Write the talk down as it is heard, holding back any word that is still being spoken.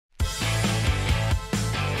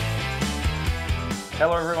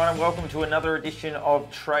Hello everyone and welcome to another edition of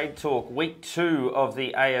Trade Talk. Week 2 of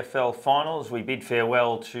the AFL finals. We bid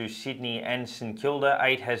farewell to Sydney and St Kilda.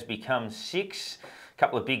 8 has become 6. A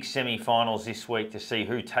couple of big semi-finals this week to see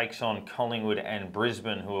who takes on Collingwood and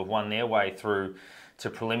Brisbane, who have won their way through to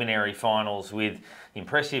preliminary finals with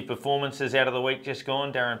impressive performances out of the week just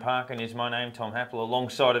gone. Darren Parkin is my name, Tom Happel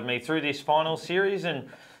alongside of me through this final series. And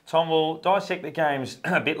Tom, will dissect the games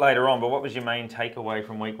a bit later on, but what was your main takeaway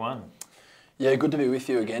from week 1? Yeah, good to be with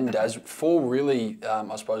you again, Daz. 4 really,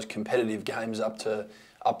 I suppose, competitive games up to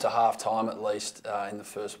half time at least in the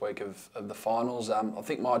first week of the finals. I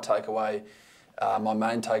think my main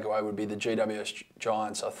takeaway would be the GWS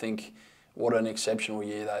Giants. I think what an exceptional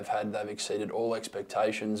year they've had. They've exceeded all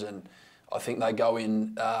expectations, and I think they go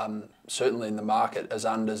in certainly in the market as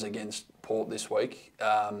unders against Port this week.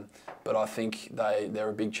 But I think they're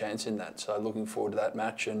a big chance in that. So looking forward to that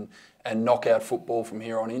match and knockout football from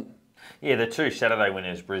here on in. Yeah, the 2 Saturday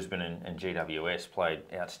winners, Brisbane and GWS, played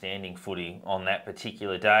outstanding footy on that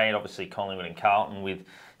particular day. And obviously Collingwood and Carlton with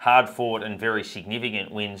hard-fought and very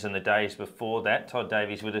significant wins in the days before that. Todd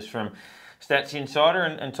Davies with us from Stats Insider.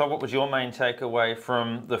 And Todd, what was your main takeaway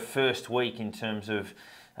from the first week in terms of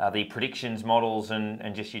the predictions, models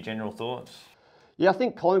and just your general thoughts? Yeah, I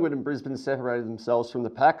think Collingwood and Brisbane separated themselves from the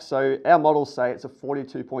pack. So our models say it's a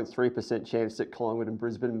 42.3% chance that Collingwood and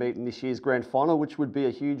Brisbane meet in this year's grand final, which would be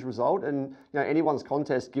a huge result and anyone's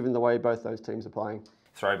contest given the way both those teams are playing.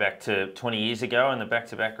 Throwback to 20 years ago and the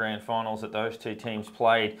back-to-back grand finals that those two teams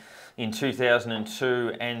played in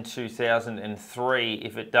 2002 and 2003.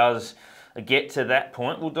 If it does get to that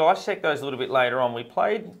point, we'll dissect those a little bit later on. We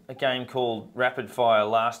played a game called Rapid Fire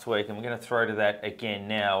last week and we're going to throw to that again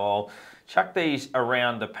now. I'll chuck these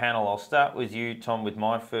around the panel. I'll start with you, Tom, with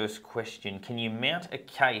my first question. Can you mount a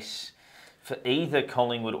case for either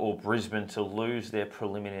Collingwood or Brisbane to lose their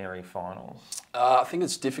preliminary finals? I think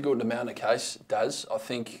it's difficult to mount a case, Daz. I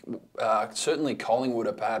think certainly Collingwood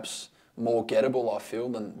are perhaps more gettable, I feel,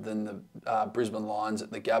 than the Brisbane Lions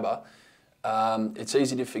at the Gabba. It's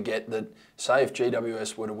easy to forget that, say if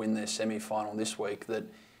GWS were to win their semi-final this week, that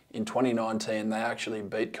in 2019 they actually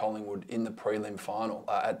beat Collingwood in the prelim final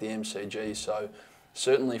at the MCG. So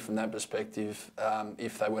certainly from that perspective,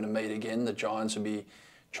 if they were to meet again, the Giants would be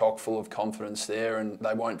chock full of confidence there and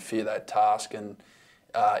they won't fear that task. And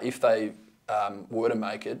if they were to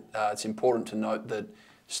make it, it's important to note that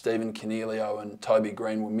Stephen Cornelio and Toby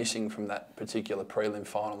Green were missing from that particular prelim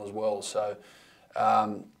final as well. So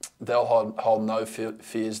they'll hold no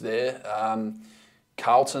fears there.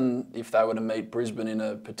 Carlton, if they were to meet Brisbane in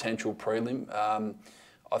a potential prelim,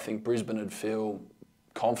 I think Brisbane would feel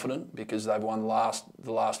confident because they've won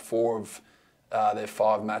the last 4 of their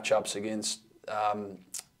 5 matchups against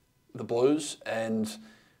the Blues, and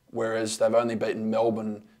whereas they've only beaten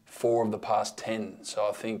Melbourne 4 of the past 10. So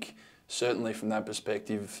I think certainly from that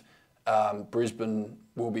perspective, Brisbane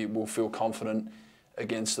will feel confident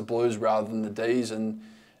against the Blues rather than the D's,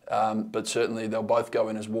 but certainly they'll both go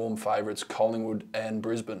in as warm favourites, Collingwood and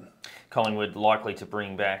Brisbane. Collingwood likely to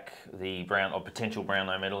bring back the potential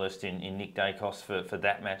Brownlow medalist in Nick Dacos for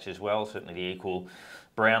that match as well, certainly the equal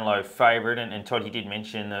Brownlow favourite. And Todd, you did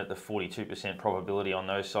mention the 42% probability on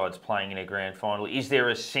those sides playing in a grand final. Is there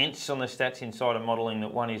a sense on the Stats Insider modelling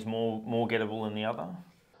that one is more gettable than the other?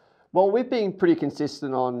 Well, we've been pretty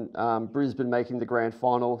consistent on Brisbane making the grand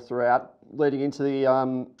final throughout, leading into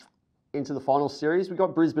the final series. We've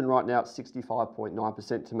got Brisbane right now at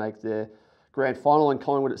 65.9% to make their grand final and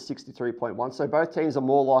Collingwood at 63.1%. So both teams are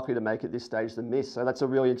more likely to make it this stage than miss. So that's a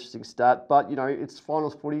really interesting stat. But, it's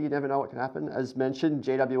finals footy. You never know what can happen. As mentioned,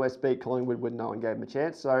 GWS beat Collingwood when no one gave them a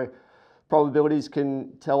chance. So probabilities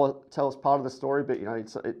can tell us part of the story, but,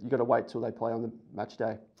 you've got to wait till they play on the match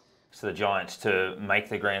day. So the Giants, to make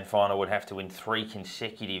the grand final, would have to win 3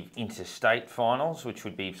 consecutive interstate finals, which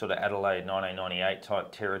would be sort of Adelaide 1998 type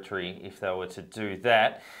territory if they were to do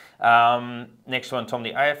that. Next one, Tom.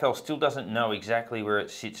 The AFL still doesn't know exactly where it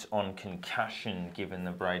sits on concussion, given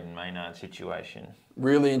the Braden Maynard situation.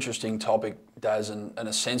 Really interesting topic, Daz, and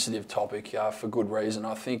a sensitive topic for good reason.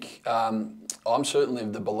 I think I'm certainly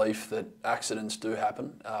of the belief that accidents do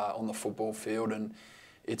happen on the football field, and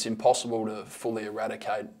it's impossible to fully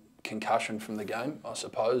eradicate concussion from the game, I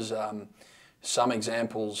suppose. Some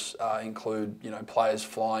examples include, players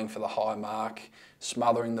flying for the high mark,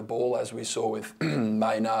 smothering the ball, as we saw with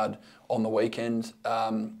Maynard on the weekend,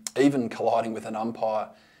 even colliding with an umpire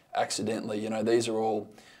accidentally. These are all,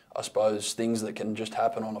 I suppose, things that can just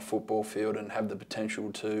happen on a football field and have the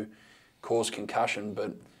potential to cause concussion.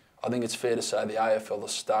 But I think it's fair to say the AFL are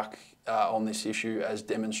stuck on this issue, as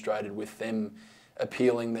demonstrated with them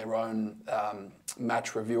appealing their own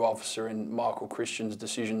match review officer in Michael Christian's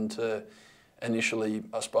decision to initially,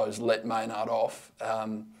 I suppose, let Maynard off.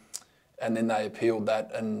 And then they appealed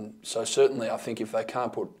that. And so certainly I think if they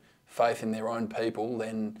can't put faith in their own people,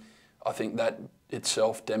 then I think that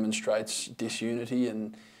itself demonstrates disunity,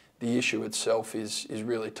 and the issue itself is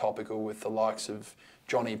really topical with the likes of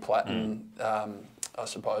Johnny Platten, I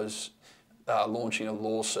suppose, launching a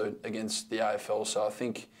lawsuit against the AFL. So I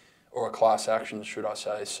think, or a class action, should I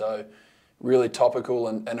say. So really topical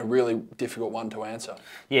and a really difficult one to answer.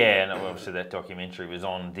 Yeah, and obviously that documentary was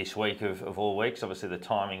on this week of all weeks, obviously the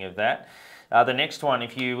timing of that. The next one,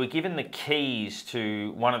 if you were given the keys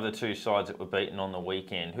to one of the two sides that were beaten on the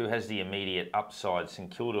weekend, who has the immediate upside,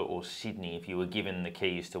 St Kilda or Sydney, if you were given the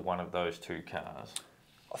keys to one of those two cars?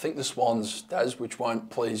 I think the Swans, Daz, which won't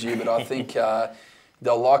please you, but I think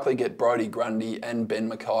they'll likely get Brodie Grundy and Ben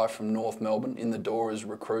Mackay from North Melbourne in the door as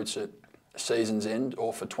recruits at season's end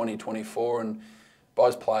or for 2024, and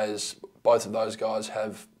both of those guys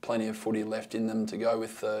have plenty of footy left in them to go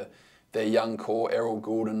with their young core: Errol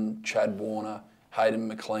Goulden, Chad Warner, Hayden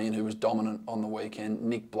McLean, who was dominant on the weekend,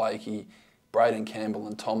 Nick Blakey, Braden Campbell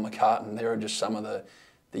and Tom McCartan. There are just some of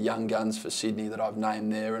the young guns for Sydney that I've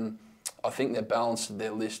named there, and I think their balance of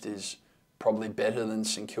their list is probably better than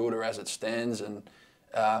St Kilda as it stands, and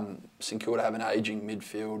St Kilda have an ageing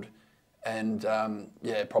midfield and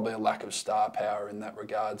probably a lack of star power in that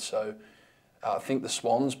regard. So I think the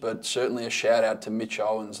Swans, but certainly a shout out to Mitch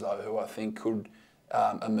Owens though, who I think could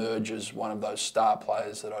emerge as one of those star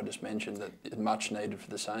players that I just mentioned that is much needed for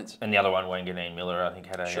the Saints. And the other one, Wanganeen Miller, I think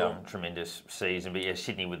had a tremendous season. But yeah,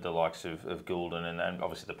 Sydney with the likes of Goulden and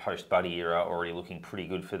obviously the post-Buddy era already looking pretty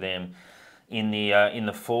good for them in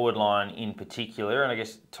the forward line in particular. And I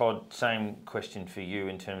guess, Todd, same question for you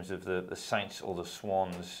in terms of the Saints or the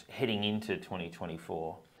Swans heading into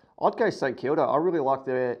 2024. I'd go St Kilda. I really like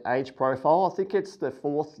their age profile. I think it's the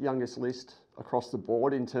fourth youngest list across the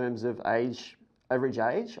board in terms of average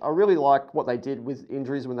age. I really like what they did with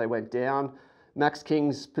injuries when they went down. Max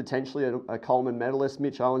King's potentially a Coleman medalist.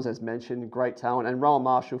 Mitch Owens, as mentioned, great talent. And Rowan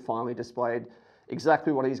Marshall finally displayed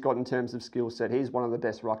exactly what he's got in terms of skill set. He's one of the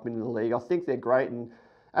best ruckmen in the league. I think they're great. And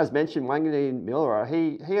as mentioned, Wanganeen Miller,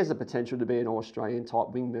 he has the potential to be an All-Australian type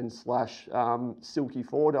wingman / silky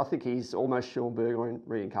forward. I think he's almost Sean Burger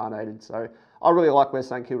reincarnated. So I really like where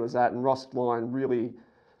St Kilda's at. And Ross Lyon really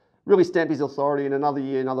stamped his authority in another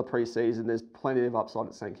year, another pre-season. There's plenty of upside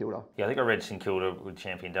at St Kilda. Yeah, I think I read St Kilda with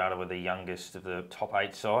champion data were the youngest of the top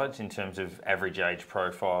 8 sides in terms of average age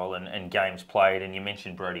profile and games played. And you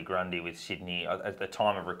mentioned Brodie Grundy with Sydney. At the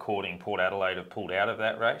time of recording, Port Adelaide have pulled out of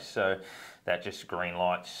that race. So that just green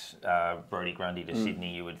lights Brodie Grundy to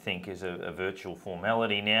Sydney, you would think, is a virtual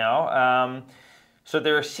formality now. So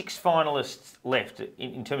there are 6 finalists left.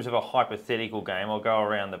 In terms of a hypothetical game, I'll go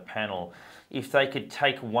around the panel. If they could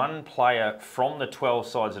take one player from the 12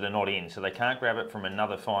 sides that are not in, so they can't grab it from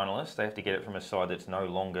another finalist, they have to get it from a side that's no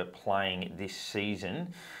longer playing this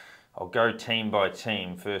season. I'll go team by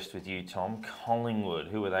team. First with you, Tom. Collingwood,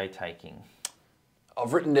 who are they taking?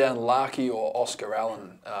 I've written down Larkey or Oscar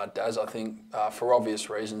Allen, Daz. I think for obvious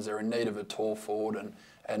reasons they're in need of a tall forward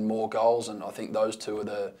and more goals, and I think those two are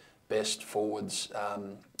the best forwards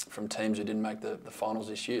from teams who didn't make the finals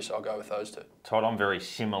this year, so I'll go with those two. Todd, I'm very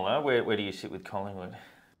similar. Where do you sit with Collingwood?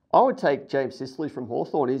 I would take James Sicily from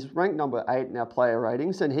Hawthorn. He's ranked number 8 in our player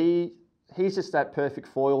ratings, and he's just that perfect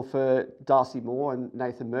foil for Darcy Moore and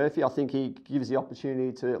Nathan Murphy. I think he gives the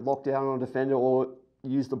opportunity to lock down on a defender or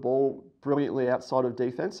use the ball brilliantly outside of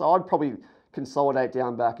defence. So I'd probably consolidate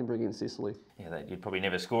down back and bring in Sicily. Yeah, you'd probably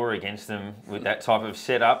never score against them with that type of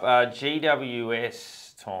setup.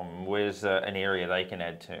 GWS, Tom, where's an area they can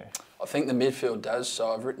add to? I think the midfield does.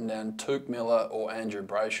 So I've written down Tuke Miller or Andrew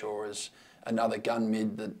Brayshaw as another gun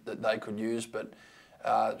mid that they could use, but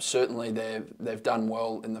certainly they've done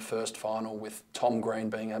well in the first final with Tom Green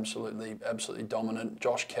being absolutely dominant,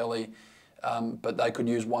 Josh Kelly, but they could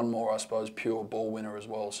use one more, I suppose, pure ball winner as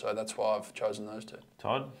well. So that's why I've chosen those two.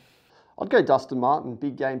 Todd? I'd go Dustin Martin,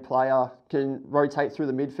 big game player, can rotate through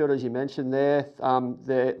the midfield as you mentioned there.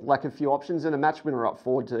 They lack a few options and a match winner up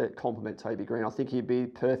forward to complement Toby Green. I think he'd be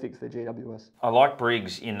perfect for GWS. I like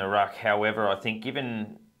Briggs in the ruck. However, I think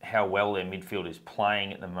given how well their midfield is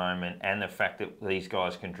playing at the moment and the fact that these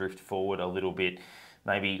guys can drift forward a little bit,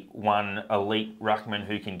 maybe one elite ruckman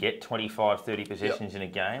who can get 25, 30 possessions in a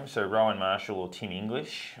game. So Rowan Marshall or Tim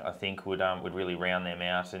English, I think, would really round them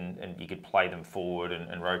out and you could play them forward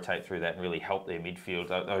and rotate through that and really help their midfield.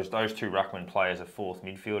 Those two ruckman players are fourth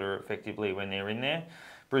midfielder effectively when they're in there.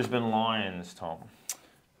 Brisbane Lions, Tom.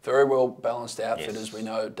 Very well balanced outfit, as we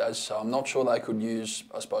know it does. So I'm not sure they could use,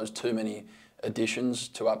 I suppose, too many additions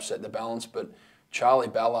to upset the balance, but Charlie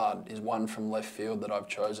Ballard is one from left field that I've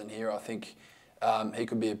chosen here. I think he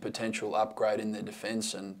could be a potential upgrade in their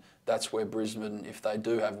defence, and that's where Brisbane, if they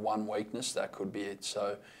do have one weakness, that could be it.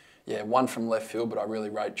 So, yeah, one from left field, but I really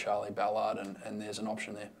rate Charlie Ballard, and there's an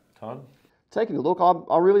option there. Todd? Taking a look,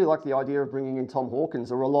 I really like the idea of bringing in Tom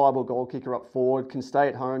Hawkins, a reliable goal kicker up forward, can stay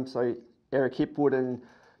at home, so Eric Hipwood and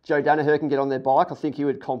Joe Danaher can get on their bike. I think he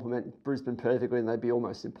would complement Brisbane perfectly, and they'd be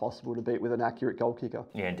almost impossible to beat with an accurate goal kicker.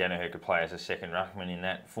 Yeah, and Danaher could play as a second ruckman in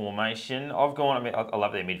that formation. I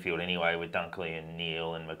love their midfield anyway, with Dunkley and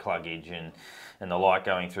Neal and McCluggage and the like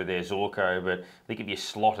going through their Zorko, but I think if you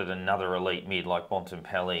slotted another elite mid like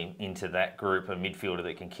Bontempelli into that group, a midfielder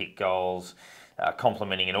that can kick goals,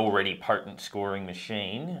 complementing an already potent scoring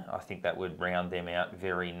machine, I think that would round them out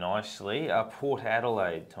very nicely. Port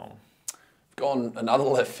Adelaide, Tom. Gone another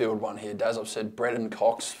left field one here, Daz. I've said Brendan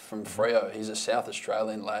Cox from Freo. He's a South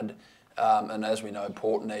Australian lad, and as we know,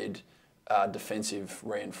 Port need defensive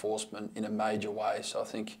reinforcement in a major way. So I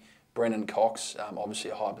think Brendan Cox, obviously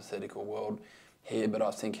a hypothetical world here, but I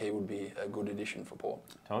think he would be a good addition for Port.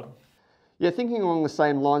 Todd? Yeah, thinking along the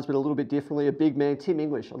same lines, but a little bit differently, a big man, Tim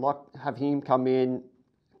English. I'd like to have him come in,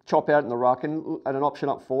 chop out in the ruck, and an option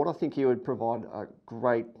up forward. I think he would provide a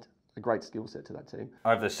great skill set to that team. I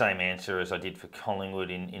have the same answer as I did for Collingwood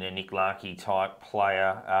in a Nick Larkey type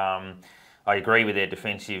player. I agree with their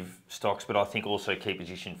defensive stocks, but I think also key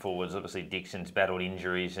position forwards. Obviously, Dixon's battled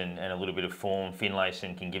injuries and a little bit of form.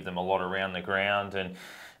 Finlayson can give them a lot around the ground, and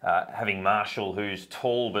having Marshall, who's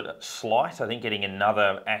tall but slight, I think getting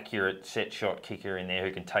another accurate set shot kicker in there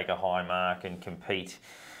who can take a high mark and compete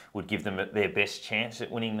would give them their best chance at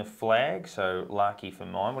winning the flag. So Larkey for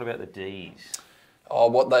mine. What about the D's? Oh,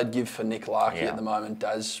 what they'd give for Nick Larkey at the moment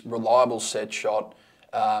does reliable set shot,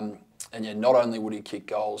 and yeah, not only would he kick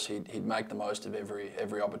goals, he'd make the most of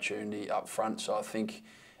every opportunity up front. So I think,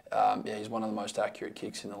 yeah, he's one of the most accurate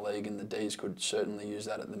kicks in the league, and the D's could certainly use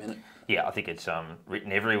that at the minute. Yeah, I think it's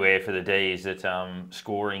written everywhere for the D's that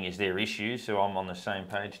scoring is their issue. So I'm on the same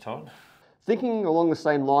page, Todd. Thinking along the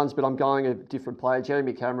same lines, but I'm going a different player,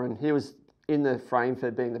 Jeremy Cameron. He was in the frame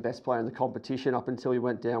for being the best player in the competition up until he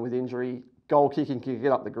went down with injury. Goal kicking, can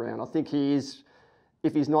get up the ground. I think he is,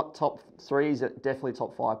 if he's not top 3, he's definitely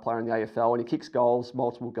top 5 player in the AFL, and he kicks goals,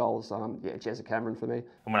 multiple goals. Yeah, Jezza Cameron for me.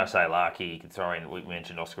 And when I say Larkey, you could throw in, we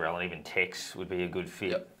mentioned Oscar Allen, even Tex would be a good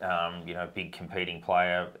fit. Yep. You know, big competing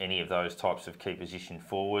player, any of those types of key position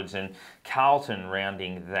forwards. And Carlton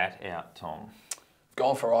rounding that out, Tom.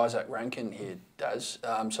 Gone for Isaac Rankin here, Daz.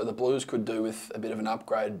 So the Blues could do with a bit of an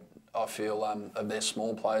upgrade, I feel, of their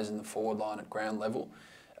small players in the forward line at ground level.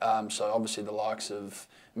 So obviously the likes of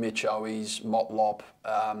Mitch Owies, Motlop,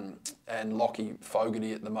 and Lockie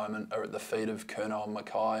Fogarty at the moment are at the feet of Curnow and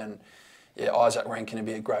Mackay, and yeah, Isaac Rankin would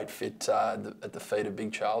be a great fit at the feet of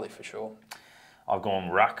Big Charlie for sure. I've gone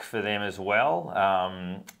ruck for them as well.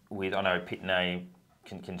 I know Pitney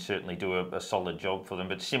can certainly do a solid job for them,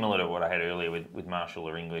 but similar to what I had earlier with Marshall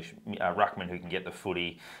or English, ruckman who can get the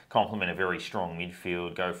footy, complement a very strong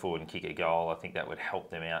midfield, go forward and kick a goal. I think that would help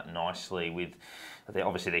them out nicely.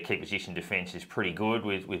 Obviously their key position defence is pretty good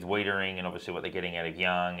with Wiedering, and obviously what they're getting out of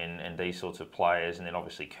Young and these sorts of players, and then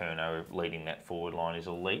obviously Curnow leading that forward line is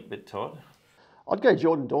elite. But Todd? I'd go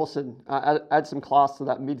Jordan Dawson, add some class to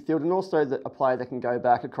that midfield, and also a player that can go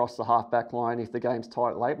back across the half-back line if the game's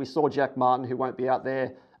tight late. We saw Jack Martin, who won't be out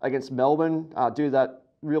there against Melbourne, do that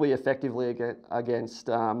really effectively against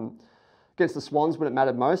the Swans when it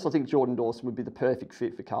mattered most. I think Jordan Dawson would be the perfect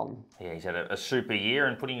fit for Carlton. Yeah, he's had a super year,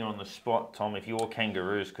 and putting you on the spot, Tom, if your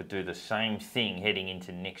Kangaroos could do the same thing heading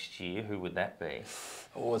into next year, who would that be?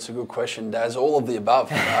 Oh, it's a good question, Daz. All of the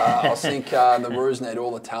above. I think the Roos need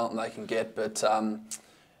all the talent they can get, but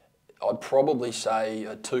I'd probably say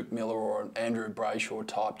a Touk Miller or an Andrew Brayshaw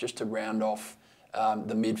type just to round off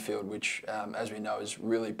the midfield, which, as we know, is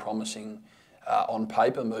really promising on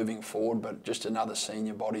paper moving forward, but just another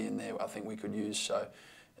senior body in there I think we could use. So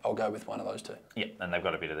I'll go with one of those two. Yeah, and they've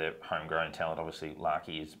got a bit of their homegrown talent. Obviously,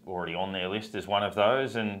 Larkey is already on their list as one of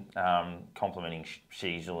those, and complementing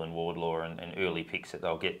Sheasel and Wardlaw and early picks that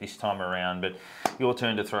they'll get this time around. But your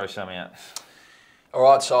turn to throw some out. All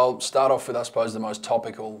right, so I'll start off with, I suppose, the most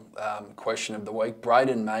topical question of the week.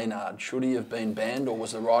 Braden Maynard, should he have been banned, or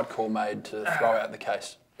was the right call made to throw out the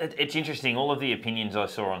case? It's interesting. All of the opinions I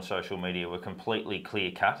saw on social media were completely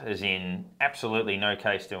clear-cut, as in absolutely no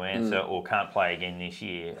case to answer or can't play again this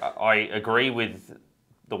year. I agree with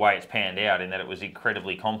the way it's panned out in that it was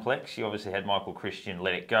incredibly complex. You obviously had Michael Christian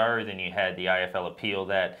let it go, then you had the AFL appeal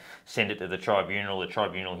that, send it to the tribunal. The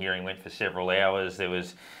tribunal hearing went for several hours. There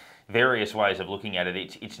was various ways of looking at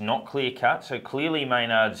it. It's not clear cut. So clearly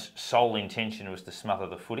Maynard's sole intention was to smother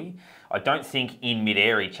the footy. I don't think in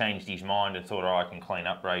mid-air he changed his mind and thought, oh, I can clean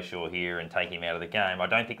up Brayshaw here and take him out of the game. I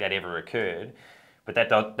don't think that ever occurred. But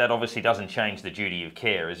that obviously doesn't change the duty of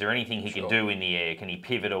care. Is there anything he can do in the air? Can he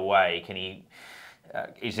pivot away? Can he?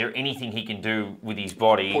 Is there anything he can do with his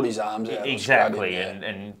body? Put his arms out. Exactly,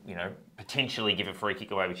 and potentially give a free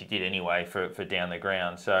kick away, which he did anyway for down the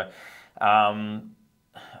ground. So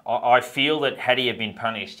I feel that had he have been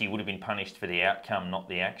punished, he would have been punished for the outcome, not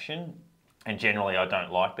the action. And generally, I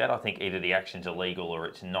don't like that. I think either the action's illegal or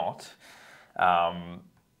it's not.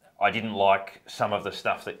 I didn't like some of the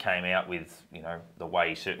stuff that came out with, the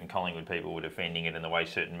way certain Collingwood people were defending it and the way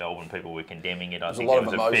certain Melbourne people were condemning it. I think there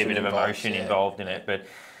was a fair bit of emotion involved in it. But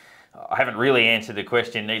I haven't really answered the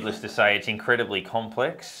question. Needless to say, it's incredibly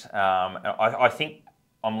complex. I think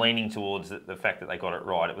I'm leaning towards the fact that they got it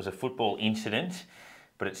right. It was a football incident,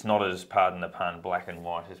 but it's not as, pardon the pun, black and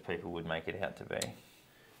white as people would make it out to be.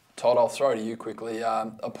 Todd, I'll throw to you quickly.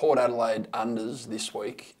 A Port Adelaide unders this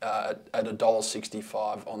week at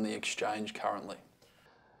 $1.65 on the exchange currently.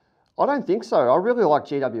 I don't think so. I really like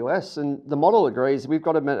GWS, and the model agrees. We've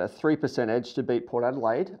got them at a 3% edge to beat Port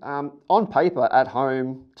Adelaide. On paper, at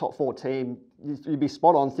home, top 4 team, you'd be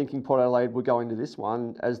spot on thinking Port Adelaide would go into this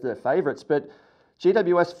one as their favourites, but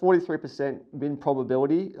GWS 43% win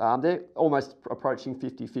probability. They're almost approaching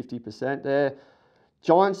 50%. They're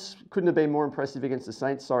Giants couldn't have been more impressive against the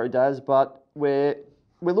Saints, sorry Daz, but we're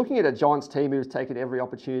looking at a Giants team who's taken every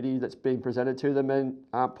opportunity that's been presented to them, and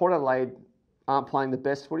Port Adelaide aren't playing the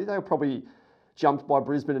best footy. They were probably jumped by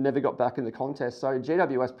Brisbane and never got back in the contest. So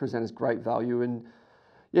GWS presents great value, and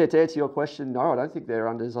yeah, to answer your question, no, I don't think they're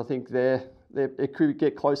unders. I think it could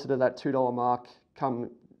get closer to that $2 mark come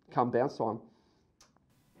bounce time.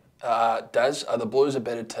 Daz, are the Blues a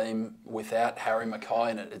better team without Harry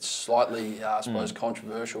Mackay in it? It's slightly, I suppose,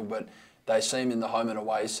 controversial, but they seem in the home and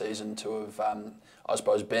away season to have, I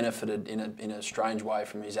suppose, benefited in a strange way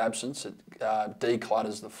from his absence. It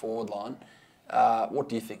declutters the forward line. What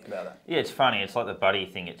do you think about that? Yeah, it's funny. It's like the Buddy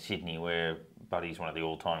thing at Sydney, where Buddy's one of the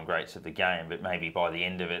all-time greats of the game, but maybe by the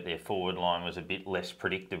end of it, their forward line was a bit less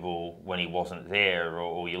predictable when he wasn't there.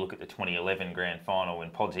 Or you look at the 2011 grand final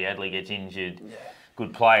when Podsy Adley gets injured. Yeah.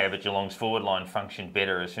 Good player, but Geelong's forward line functioned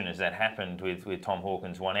better as soon as that happened with Tom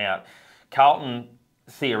Hawkins one out. Carlton,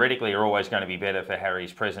 theoretically, are always going to be better for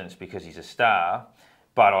Harry's presence because he's a star,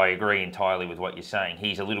 but I agree entirely with what you're saying.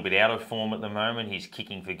 He's a little bit out of form at the moment. His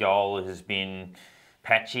kicking for goal has been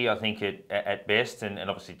patchy, I think, at best, and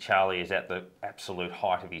obviously Charlie is at the absolute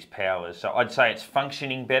height of his powers. So I'd say it's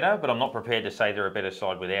functioning better, but I'm not prepared to say they're a better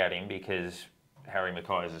side without him because Harry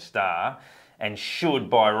Mackay is a star and should,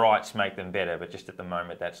 by rights, make them better. But just at the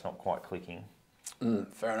moment, that's not quite clicking.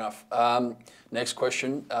 Fair enough. Next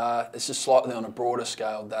question. This is slightly on a broader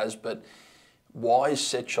scale, Daz, but why is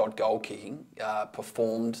set shot goal kicking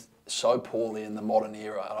performed so poorly in the modern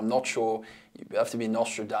era? I'm not sure, you have to be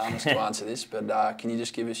Nostradamus to answer this, but can you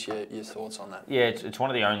just give us your thoughts on that? Yeah, it's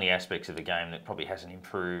one of the only aspects of the game that probably hasn't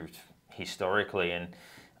improved historically. And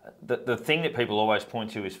the thing that people always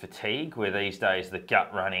point to is fatigue, where these days the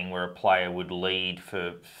gut running where a player would lead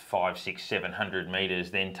for 500, 600, 700 metres,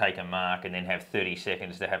 then take a mark and then have 30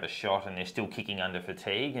 seconds to have a shot, and they're still kicking under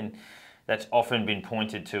fatigue. And that's often been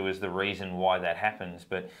pointed to as the reason why that happens.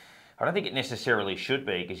 But I don't think it necessarily should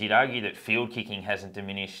be, because you'd argue that field kicking hasn't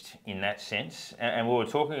diminished in that sense. And we were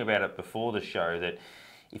talking about it before the show, that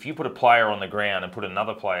if you put a player on the ground and put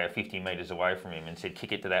another player 50 metres away from him and said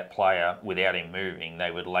kick it to that player without him moving, they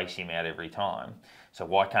would lace him out every time. So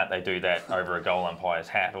why can't they do that over a goal umpire's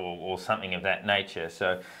hat or something of that nature?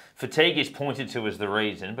 So fatigue is pointed to as the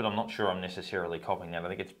reason, but I'm not sure I'm necessarily copying that. I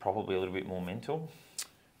think it's probably a little bit more mental.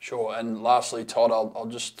 Sure, and lastly, Todd, I'll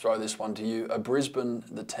just throw this one to you. Are Brisbane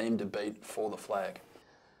the team to beat for the flag?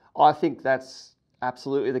 I think that's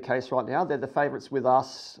absolutely the case right now. They're the favourites with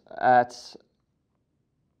us at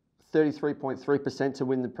 33.3% to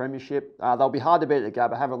win the premiership. They'll be hard to beat at the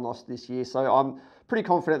Gabba, haven't lost this year, so I'm pretty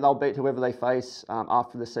confident they'll beat whoever they face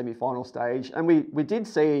after the semi-final stage. And we did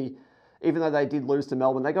see, even though they did lose to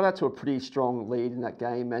Melbourne, they got out to a pretty strong lead in that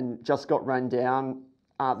game and just got run down.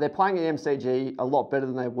 They're playing at MCG a lot better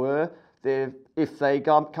than they were. If they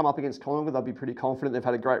come up against Collingwood, they'll be pretty confident. They've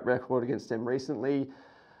had a great record against them recently.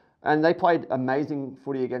 And they played amazing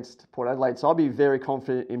footy against Port Adelaide. So I'll be very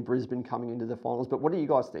confident in Brisbane coming into the finals. But what do you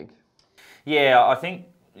guys think? Yeah, I think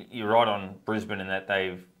you're right on Brisbane in that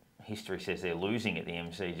history says they're losing at the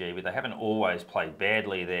MCG, but they haven't always played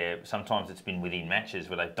badly there. Sometimes it's been within matches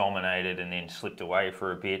where they've dominated and then slipped away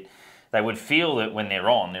for a bit. They would feel that when they're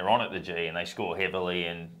on at the G and they score heavily,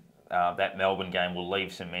 and that Melbourne game will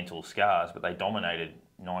leave some mental scars, but they dominated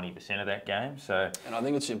 90% of that game. So, and I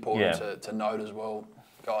think it's important to note as well,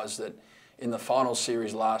 guys, that in the final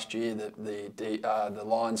series last year, the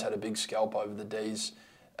Lions had a big scalp over the D's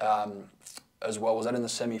as well. Was that in the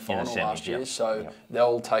semi-final last year? So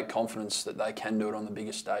they'll take confidence that they can do it on the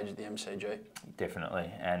biggest stage at the MCG. Definitely,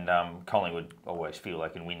 and Collingwood always feel they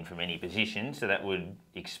can win from any position, so that would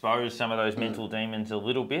expose some of those mental demons a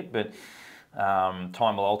little bit, but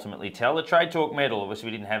time will ultimately tell. The Trade Talk medal, obviously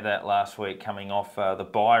we didn't have that last week coming off the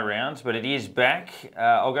bye rounds, but it is back.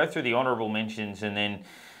 I'll go through the honourable mentions and then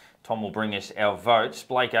Tom will bring us our votes.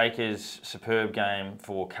 Blake Acres, superb game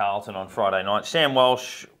for Carlton on Friday night. Sam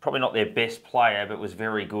Walsh, probably not their best player, but was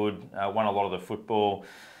very good, won a lot of the football.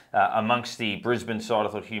 Amongst the Brisbane side, I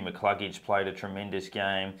thought Hugh McCluggage played a tremendous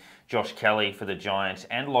game. Josh Kelly for the Giants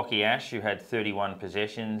and Lockie Ash, who had 31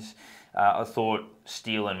 possessions. I thought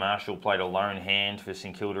Steele and Marshall played a lone hand for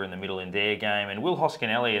St Kilda in the middle in their game. And Will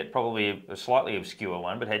Hoskin-Elliott, probably a slightly obscure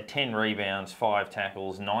one, but had 10 rebounds, 5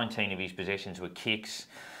 tackles, 19 of his possessions were kicks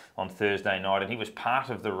on Thursday night, and he was part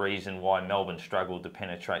of the reason why Melbourne struggled to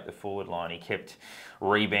penetrate the forward line. He kept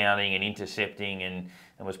rebounding and intercepting and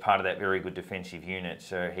was part of that very good defensive unit,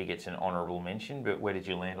 so he gets an honourable mention. But where did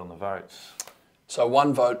you land on the votes? So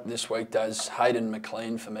one vote this week does Hayden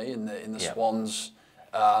McLean for me in the Swans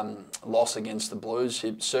loss against the Blues.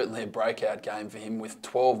 Certainly a breakout game for him with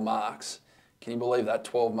 12 marks. Can you believe that?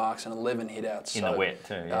 12 marks and 11 hitouts. In the wet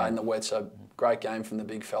too, yeah. In the wet, so great game from the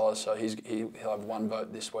big fella. So he'll have one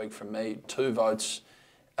vote this week from me. 2 votes,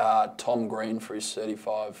 Tom Green for his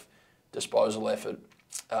 35 disposal effort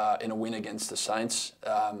in a win against the Saints.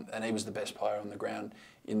 And he was the best player on the ground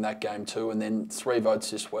in that game too. And then 3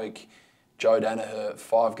 votes this week, Joe Danaher,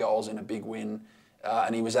 5 goals in a big win.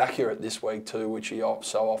 And he was accurate this week too, which he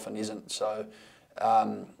so often isn't. So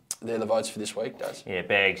they're the votes for this week, Daz. Yeah,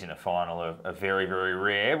 bags in a final are very, very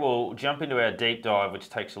rare. We'll jump into our deep dive, which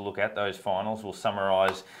takes a look at those finals. We'll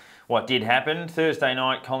summarise what did happen. Thursday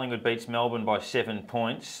night, Collingwood beats Melbourne by 7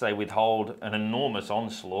 points. They withhold an enormous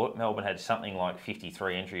onslaught. Melbourne had something like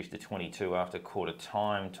 53 entries to 22 after quarter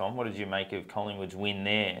time. Tom, what did you make of Collingwood's win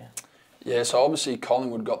there? Yeah, so obviously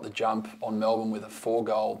Collingwood got the jump on Melbourne with a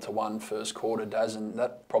 4-goal-1 first quarter, Daz, and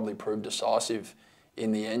that probably proved decisive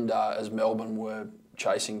in the end as Melbourne were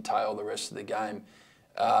chasing tail the rest of the game.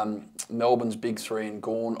 Melbourne's big 3 in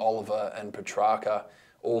Gawn, Oliver and Petrarca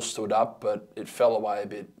all stood up, but it fell away a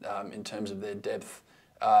bit in terms of their depth,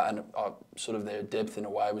 and sort of their depth in a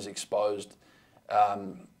way was exposed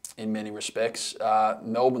in many respects.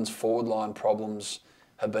 Melbourne's forward line problems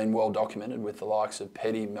have been well documented with the likes of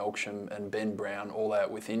Petty, Melksham and Ben Brown all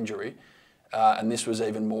out with injury. And this was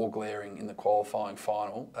even more glaring in the qualifying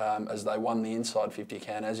final as they won the inside 50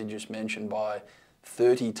 count, as you just mentioned, by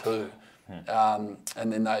 32. And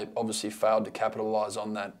then they obviously failed to capitalise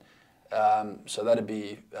on that. So that'd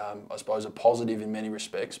be, I suppose, a positive in many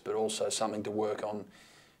respects, but also something to work on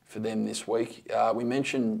for them this week. We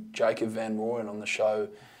mentioned Jacob Van Rooyen on the show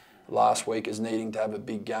last week as needing to have a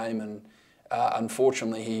big game, and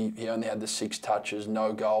unfortunately he only had the 6 touches,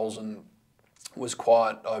 no goals, and was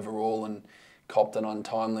quiet overall and copped an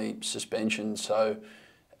untimely suspension. So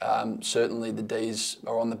certainly the D's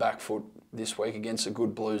are on the back foot this week against a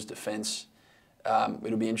good Blues defence.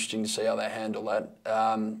 It'll be interesting to see how they handle that.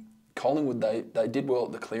 Collingwood, they did well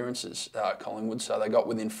at the clearances, Collingwood, so they got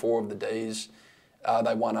within 4 of the D's.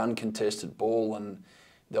 They won uncontested ball, and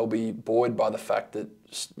they'll be buoyed by the fact that,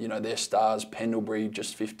 you know, their stars, Pendlebury,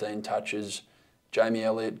 just 15 touches, Jamie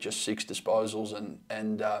Elliott, just 6 disposals,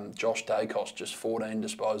 and Josh Dacos, just 14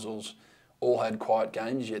 disposals, all had quiet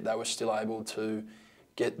games, yet they were still able to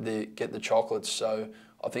get the chocolates. So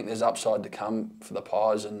I think there's upside to come for the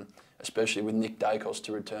Pies, and especially with Nick Dacos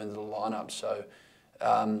to return to the lineup. So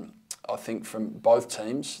I think from both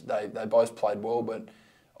teams, they both played well, but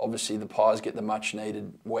obviously the Pies get the much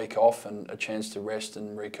needed week off and a chance to rest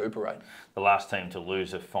and recuperate. The last team to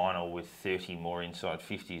lose a final with 30 more inside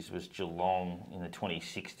 50s was Geelong in the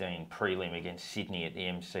 2016 prelim against Sydney at the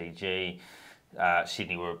MCG.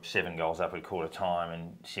 Sydney were 7 goals up at quarter time,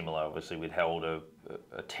 and similar obviously withheld a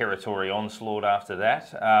territory onslaught after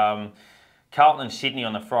that. Carlton and Sydney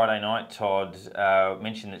on the Friday night, Todd,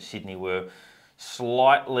 mentioned that Sydney were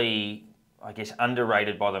slightly, I guess,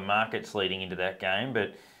 underrated by the markets leading into that game,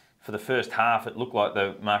 but for the first half it looked like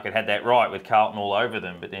the market had that right with Carlton all over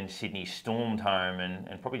them, but then Sydney stormed home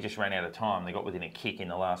and probably just ran out of time. They got within a kick in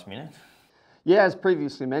the last minute. Yeah, as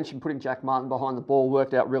previously mentioned, putting Jack Martin behind the ball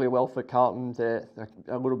worked out really well for Carlton. They're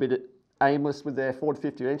a little bit aimless with their 40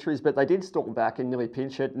 50 entries, but they did storm back and nearly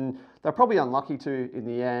pinch it, and they're probably unlucky to in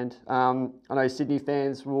the end. I know Sydney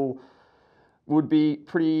fans will would be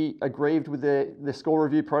pretty aggrieved with the score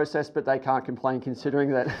review process, but they can't complain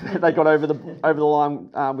considering that they got over the line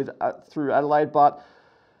through Adelaide. But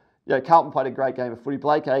yeah, Carlton played a great game of footy.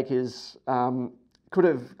 Blake Acres could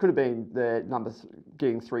have been the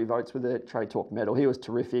getting 3 votes with the Trade Talk medal. He was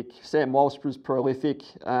terrific. Sam Walsh was prolific.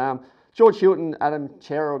 George Hilton, Adam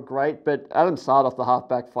Chera were great, but Adam Sard off the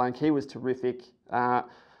halfback flank, he was terrific.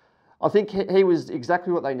 I think he was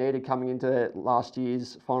exactly what they needed coming into last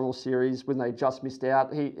year's final series when they just missed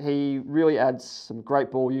out. He really adds some great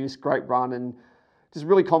ball use, great run, and just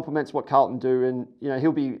really complements what Carlton do. And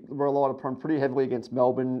he'll be relied upon pretty heavily against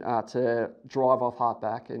Melbourne to drive off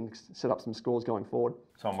halfback and set up some scores going forward.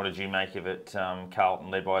 Tom, what did you make of it? Carlton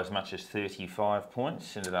led by as much as 35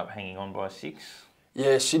 points, ended up hanging on by 6.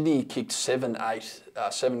 Yeah, Sydney kicked 7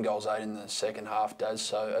 goals 8 in the second half, Daz.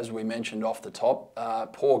 So as we mentioned off the top,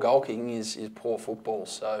 poor goal kicking is poor football.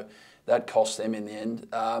 So that cost them in the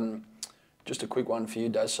end. Just a quick one for you,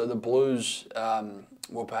 Daz. So the Blues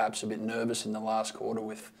were perhaps a bit nervous in the last quarter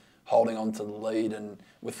with holding on to the lead and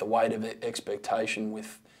with the weight of expectation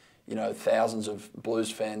with, thousands of Blues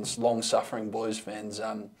fans, long-suffering Blues fans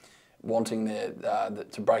wanting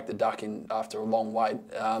to break the duck in after a long wait.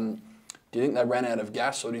 Do you think they ran out of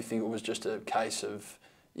gas, or do you think it was just a case of,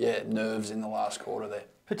 nerves in the last quarter there?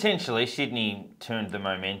 Potentially, Sydney turned the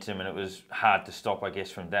momentum and it was hard to stop, I guess,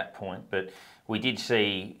 from that point. But we did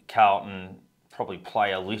see Carlton probably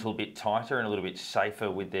play a little bit tighter and a little bit safer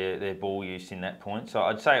with their ball use in that point. So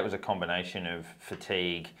I'd say it was a combination of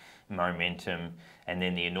fatigue, momentum, and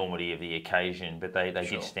then the enormity of the occasion. But they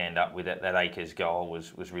did stand up with that. That Acres goal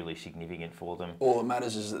was really significant for them. All that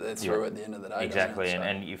matters is that they're through at the end of the day. Exactly,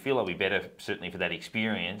 and you feel like we better, certainly for that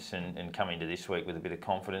experience, and come into this week with a bit of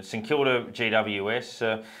confidence. St Kilda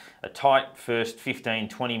GWS, a tight first 15,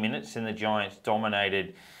 20 minutes, and the Giants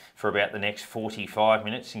dominated for about the next 45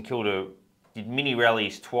 minutes. St Kilda did mini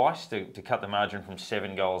rallies twice to cut the margin from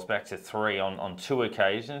 7 goals back to 3 on 2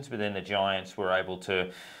 occasions, but then the Giants were able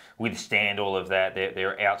to withstand all of that.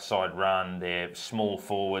 Their outside run, their small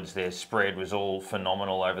forwards, their spread was all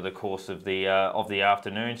phenomenal over the course of the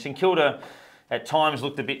afternoon. St Kilda at times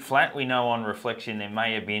looked a bit flat. We know on reflection there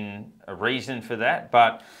may have been a reason for that,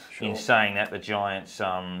 but in saying that, the Giants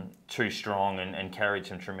too strong and carried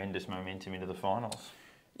some tremendous momentum into the finals.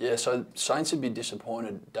 Yeah, so Saints would be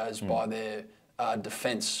disappointed, Daz, by their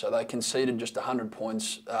defence. So they conceded just 100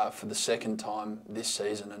 points for the second time this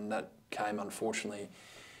season, and that came, unfortunately,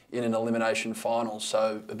 in an elimination final.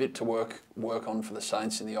 So a bit to work on for the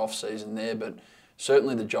Saints in the off-season there, but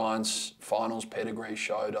certainly the Giants' finals pedigree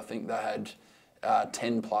showed. I think they had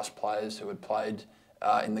 10-plus players who had played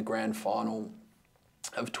in the grand final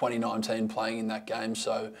of 2019 playing in that game.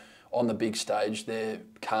 So on the big stage, their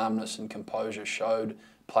calmness and composure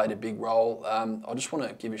played a big role. I just want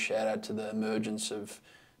to give a shout out to the emergence of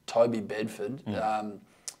Toby Bedford.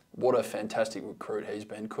 What a fantastic recruit he's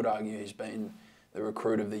been. Could argue he's been the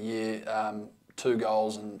recruit of the year. 2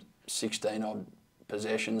 goals and 16 odd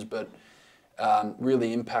possessions, but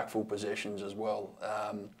really impactful possessions as well.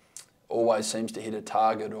 Always seems to hit a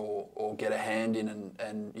target or get a hand in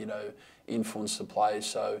and influence the play.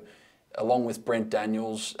 So along with Brent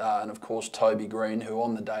Daniels and of course Toby Green, who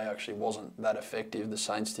on the day actually wasn't that effective. The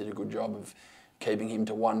Saints did a good job of keeping him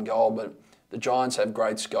to 1 goal, but the Giants have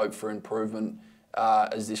great scope for improvement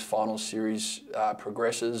as this final series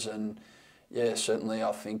progresses. And yeah, certainly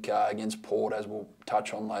I think against Port, as we'll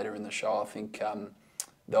touch on later in the show, I think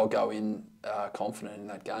they'll go in confident in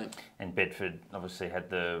that game. And Bedford obviously had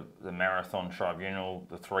the marathon tribunal,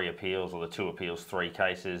 the 3 appeals, or the 2 appeals, 3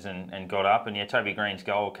 cases, and got up. And yeah, Toby Green's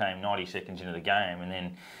goal came 90 seconds into the game, and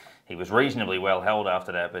then he was reasonably well held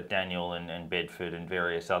after that, but Daniel and Bedford and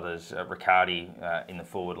various others, Riccardi in the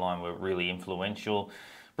forward line, were really influential.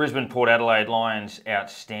 Brisbane Port Adelaide Lions'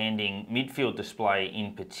 outstanding midfield display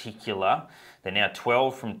in particular. They're now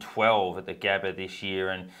 12 from 12 at the Gabba this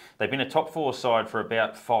year, and they've been a top 4 side for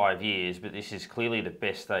about 5 years, but this is clearly the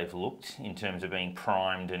best they've looked in terms of being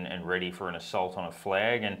primed and ready for an assault on a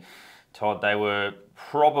flag. And Todd, they were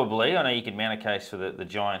probably, I know you could mount a case for the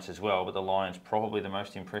Giants as well, but the Lions probably the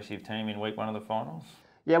most impressive team in week 1 of the finals.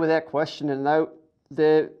 Yeah, without question. And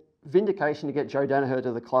their vindication to get Joe Danaher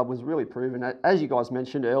to the club was really proven. As you guys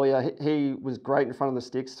mentioned earlier, he was great in front of the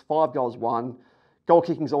sticks, 5 goals won. Goal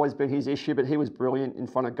kicking's always been his issue, but he was brilliant in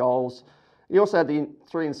front of goals. He also had the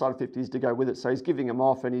 3 inside 50s to go with it, so he's giving them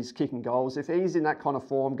off and he's kicking goals. If he's in that kind of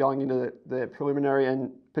form going into the preliminary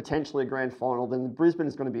and potentially a grand final, then Brisbane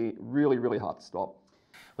is going to be really, really hard to stop.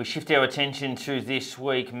 We shift our attention to this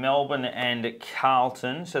week, Melbourne and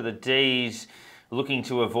Carlton. So the D's looking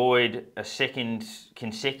to avoid a second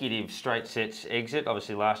consecutive straight sets exit.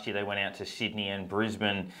 Obviously last year they went out to Sydney and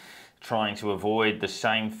Brisbane trying to avoid the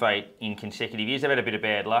same fate in consecutive years. They've had a bit of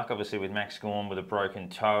bad luck, obviously, with Max Gawn with a broken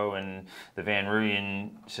toe and the Van Rooyen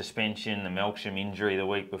suspension, the Melksham injury the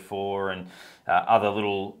week before, and other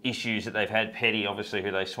little issues that they've had. Petty, obviously,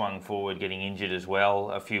 who they swung forward, getting injured as well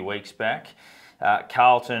a few weeks back.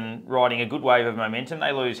 Carlton riding a good wave of momentum.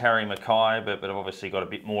 They lose Harry Mackay, but have obviously got a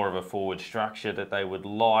bit more of a forward structure that they would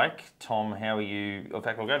like. Tom, how are you? In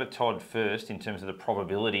fact, we'll go to Todd first in terms of the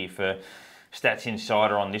probability for Stats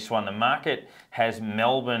Insider on this one. The market has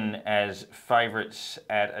Melbourne as favourites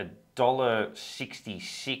at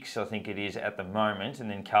 $1.66, I think it is at the moment, and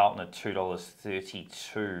then Carlton at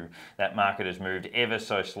 $2.32. That market has moved ever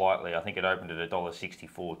so slightly. I think it opened at $1.64,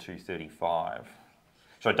 $2.35.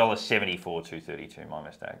 Sorry, $1.74, $2.32, my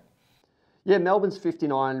mistake. Yeah, Melbourne's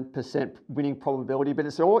 59% winning probability, but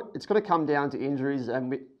it's got to come down to injuries,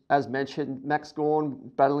 and as mentioned, Max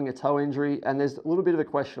Gawn battling a toe injury, and there's a little bit of a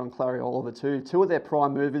question on Clary Oliver too. Two of their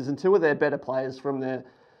prime movers and two of their better players from the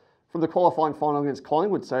qualifying final against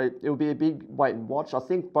Collingwood, so it'll be a big wait and watch. I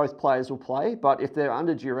think both players will play, but if they're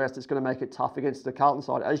under duress, it's going to make it tough against the Carlton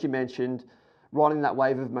side, as you mentioned, riding that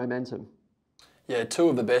wave of momentum. Yeah, two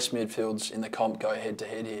of the best midfields in the comp go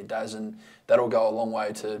head-to-head here, Daz, and that'll go a long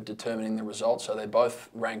way to determining the result. So they both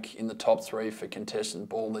rank in the top three for contested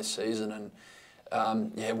ball this season, and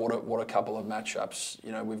yeah, what a couple of matchups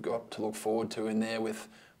we've got to look forward to in there with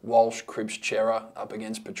Walsh, Cripps, Chera up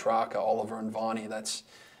against Petrarca, Oliver and Viney. That's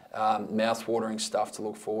mouth-watering stuff to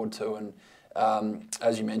look forward to. And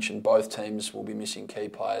as you mentioned, both teams will be missing key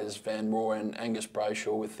players. Van Rooyen and Angus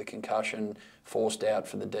Brayshaw with the concussion forced out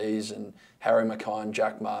for the D's, and Harry Mackay and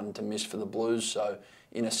Jack Martin to miss for the Blues. So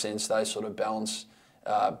in a sense, they sort of balance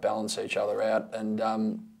each other out. And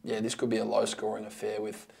yeah, this could be a low-scoring affair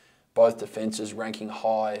with both defences ranking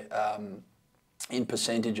high in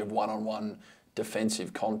percentage of one-on-one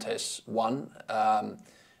defensive contests won.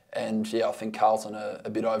 And yeah, I think Carlton are a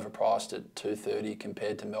bit overpriced at $2.30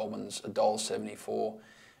 compared to Melbourne's $1.74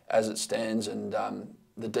 as it stands. And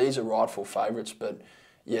the D's are rightful favourites, but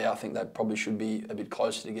yeah, I think they probably should be a bit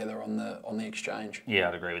closer together on the exchange. Yeah,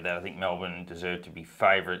 I'd agree with that. I think Melbourne deserve to be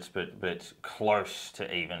favourites, but it's close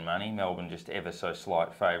to even money. Melbourne just ever so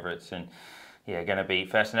slight favourites, and yeah, going to be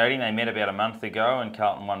fascinating. They met about a month ago, and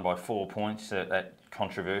Carlton won by 4 points. That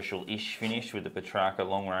controversial-ish finish with the Petrarca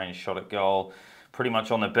long-range shot at goal, pretty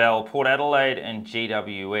much on the bell. Port Adelaide and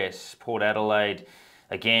GWS. Port Adelaide,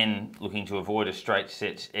 again, looking to avoid a straight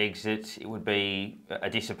sets exit. It would be a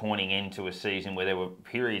disappointing end to a season where there were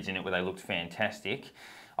periods in it where they looked fantastic.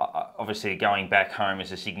 Obviously, going back home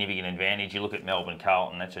is a significant advantage. You look at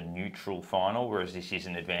Melbourne-Carlton, that's a neutral final, whereas this is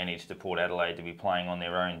an advantage to Port Adelaide to be playing on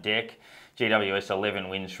their own deck. GWS 11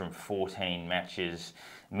 wins from 14 matches.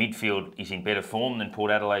 Midfield is in better form than Port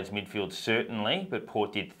Adelaide's midfield, certainly, but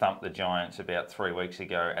Port did thump the Giants about 3 weeks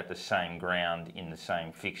ago at the same ground in the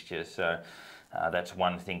same fixture, so that's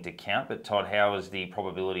one thing to count. But Todd, how is the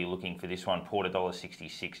probability looking for this one? Port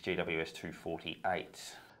 $1.66, GWS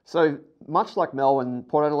 $2.48. So much like Melbourne,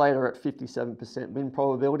 Port Adelaide are at 57% win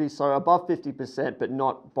probability, so above 50%, but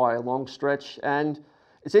not by a long stretch. And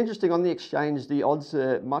it's interesting, on the exchange, the odds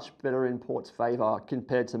are much better in Port's favour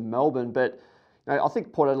compared to Melbourne, but I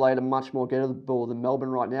think Port Adelaide are much more gettable than Melbourne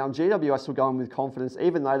right now. And GWS will go in with confidence,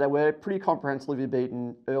 even though they were pretty comprehensively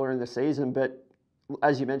beaten earlier in the season. But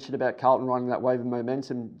as you mentioned about Carlton running that wave of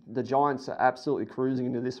momentum, the Giants are absolutely cruising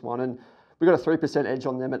into this one, and we've got a 3% edge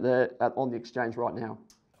on them on the exchange right now.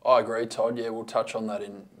 I agree, Todd. Yeah, we'll touch on that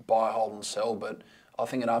in buy, hold and sell, but I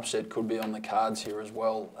think an upset could be on the cards here as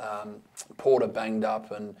well. Port are banged up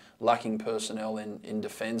and lacking personnel in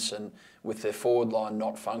defence, and with their forward line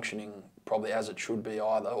not functioning probably as it should be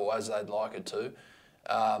either, or as they'd like it to.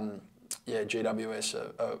 Yeah, GWS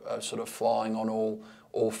are sort of flying on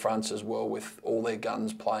all fronts as well, with all their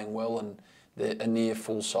guns playing well, and they're a near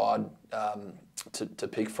full side to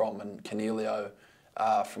pick from, and Cornelio,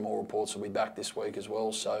 from all reports, will be back this week as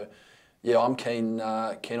well. So yeah, I'm keen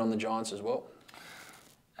on the Giants as well.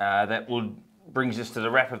 That brings us to the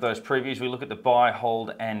wrap of those previews. We look at the buy,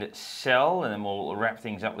 hold and sell, and then we'll wrap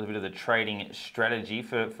things up with a bit of the trading strategy.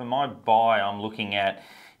 For my buy, I'm looking at,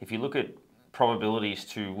 if you look at probabilities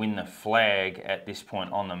to win the flag at this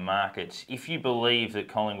point on the markets, if you believe that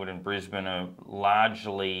Collingwood and Brisbane are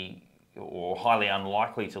largely or highly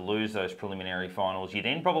unlikely to lose those preliminary finals, you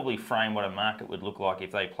then probably frame what a market would look like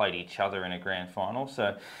if they played each other in a grand final.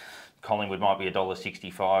 So Collingwood might be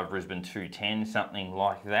 $1.65, Brisbane 2.10, something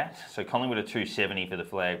like that. So Collingwood are 2.70 for the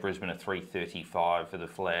flag, Brisbane are 3.35 for the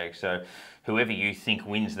flag. So whoever you think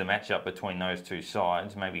wins the matchup between those two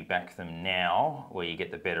sides, maybe back them now where you get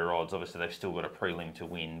the better odds. Obviously they've still got a prelim to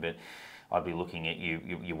win, but I'd be looking at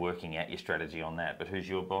you're working out your strategy on that. But who's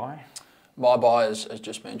your buy? My buy, as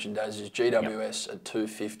just mentioned, is GWS at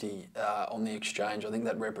 250 on the exchange. I think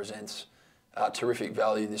that represents terrific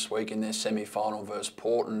value this week in their semi-final versus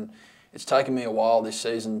Port, and it's taken me a while this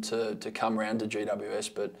season to come round to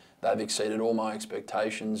GWS, but they've exceeded all my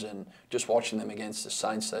expectations, and just watching them against the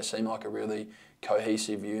Saints, they seem like a really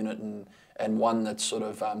cohesive unit and one that's sort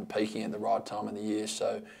of peaking at the right time of the year.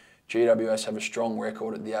 So GWS have a strong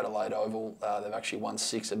record at the Adelaide Oval. They've actually won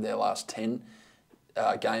 6 of their last 10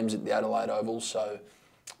 games at the Adelaide Oval, so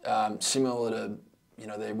similar to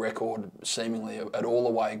their record seemingly at all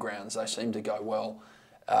away grounds, they seem to go well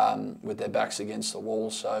with their backs against the wall.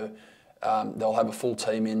 So they'll have a full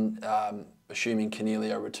team in, assuming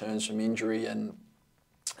Canelio returns from injury, and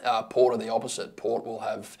Port are the opposite. Port will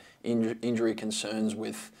have injury concerns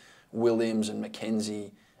with Williams and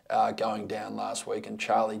McKenzie going down last week, and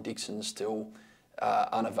Charlie Dixon still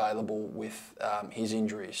unavailable with his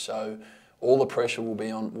injury. So all the pressure will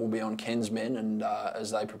be on Ken's men, and as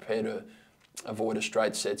they prepare to avoid a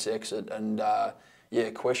straight sets exit. And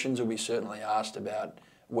questions will be certainly asked about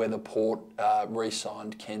whether Port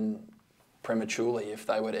re-signed Ken prematurely if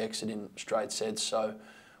they were to exit in straight sets. So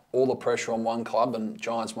all the pressure on one club, and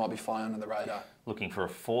Giants might be flying under the radar. Looking for a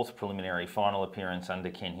 4th preliminary final appearance under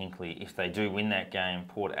Ken Hinkley if they do win that game,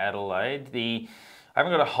 Port Adelaide. I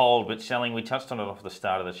haven't got a hold, but selling, we touched on it off the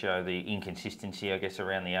start of the show, the inconsistency, I guess,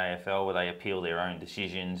 around the AFL, where they appeal their own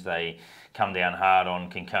decisions. They come down hard on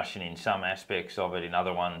concussion in some aspects of it. In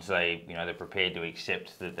other ones, they're prepared to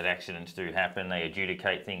accept that accidents do happen. They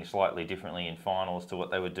adjudicate things slightly differently in finals to what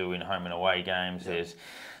they would do in home and away games. Yeah. There's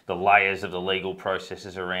the layers of the legal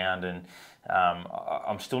processes around, and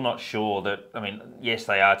I'm still not sure that, yes,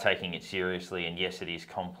 they are taking it seriously, and yes, it is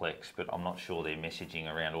complex, but I'm not sure their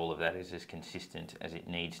messaging around all of that is as consistent as it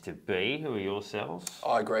needs to be. Who are your sells?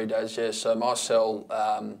 I agree, Daz. Yeah, so my sell,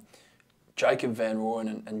 Jacob Van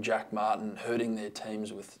Rooyen and Jack Martin hurting their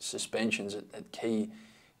teams with suspensions at key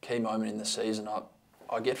moment in the season.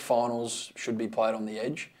 I get finals should be played on the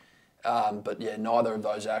edge, but yeah, neither of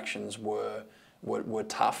those actions were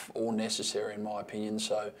tough or necessary in my opinion.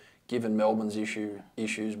 So given Melbourne's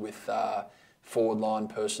issues with forward line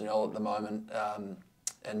personnel at the moment,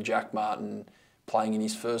 and Jack Martin playing in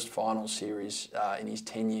his first final series in his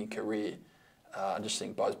 10-year career, I just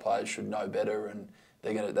think both players should know better, and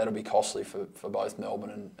that'll be costly for both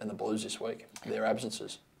Melbourne and the Blues this week, their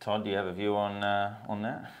absences. Todd, do you have a view on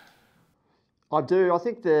that? I do. I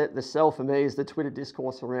think the sell for me is the Twitter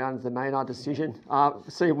discourse around the Maynard decision.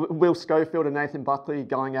 See Will Schofield and Nathan Buckley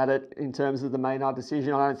going at it in terms of the Maynard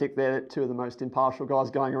decision. I don't think they're two of the most impartial guys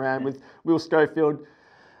going around, with Will Schofield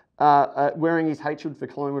wearing his hatred for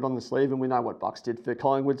Collingwood on the sleeve, and we know what Bucks did for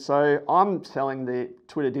Collingwood. So I'm selling the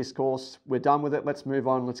Twitter discourse. We're done with it. Let's move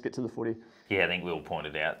on. Let's get to the footy. Yeah, I think Will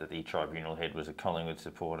pointed out that the tribunal head was a Collingwood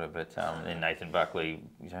supporter, but then Nathan Buckley,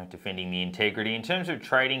 defending the integrity. In terms of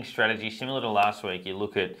trading strategy, similar to last week, you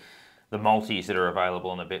look at the multis that are available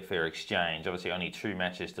on the Betfair exchange. Obviously, only 2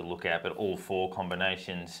 matches to look at, but all 4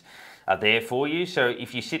 combinations are there for you. So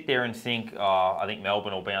if you sit there and think, I think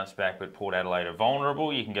Melbourne will bounce back, but Port Adelaide are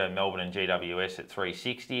vulnerable, you can go Melbourne and GWS at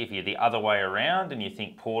 360. If you're the other way around and you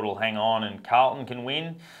think Port will hang on and Carlton can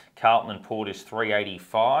win, Carlton and Port is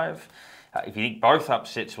 385. If you think both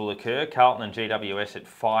upsets will occur, Carlton and GWS at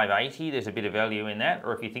 580, there's a bit of value in that.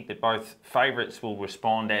 Or if you think that both favourites will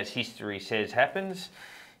respond as history says happens,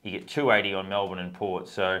 you get 280 on Melbourne and Port.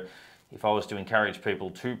 So if I was to encourage people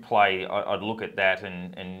to play, I'd look at that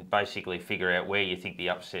and basically figure out where you think the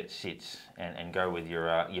upset sits and go with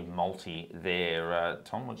your multi there.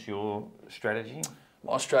 Tom, what's your strategy?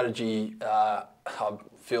 My strategy, I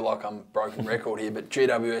feel like I'm broken record here, but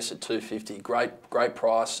GWS at 250, great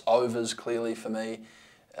price. Overs clearly for me,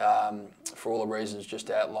 for all the reasons just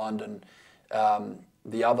outlined. And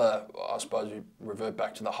the other, I suppose we revert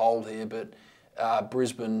back to the hold here, but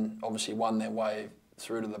Brisbane obviously won their way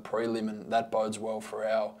through to the prelim, and that bodes well for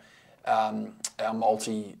our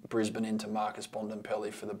multi Brisbane into Marcus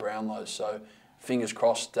Bontempelli for the Brownlows. So fingers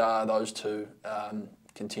crossed those two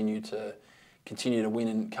continue to win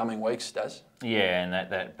in coming weeks, Daz. Yeah, and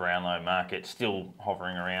that Brownlow market still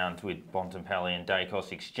hovering around with Bontempelli and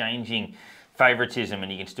Dacos exchanging favouritism,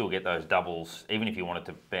 and you can still get those doubles. Even if you wanted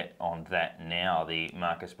to bet on that now, the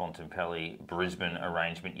Marcus Bontempelli Brisbane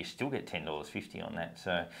arrangement, you still get $10.50 on that.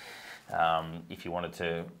 So If you wanted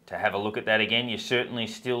to have a look at that again, you certainly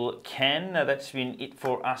still can. That's been it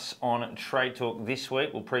for us on Trade Talk this week.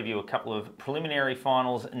 We'll preview a couple of preliminary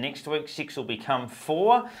finals next week. 6 will become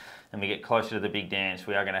 4, and we get closer to the big dance.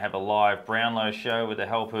 We are going to have a live Brownlow show with the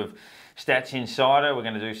help of Stats Insider. We're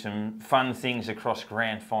going to do some fun things across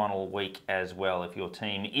Grand Final week as well. If your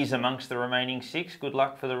team is amongst the remaining 6, good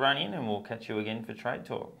luck for the run-in, and we'll catch you again for Trade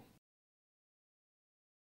Talk.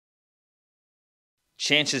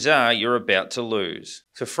 Chances are you're about to lose.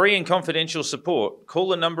 For free and confidential support, call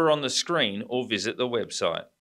the number on the screen or visit the website.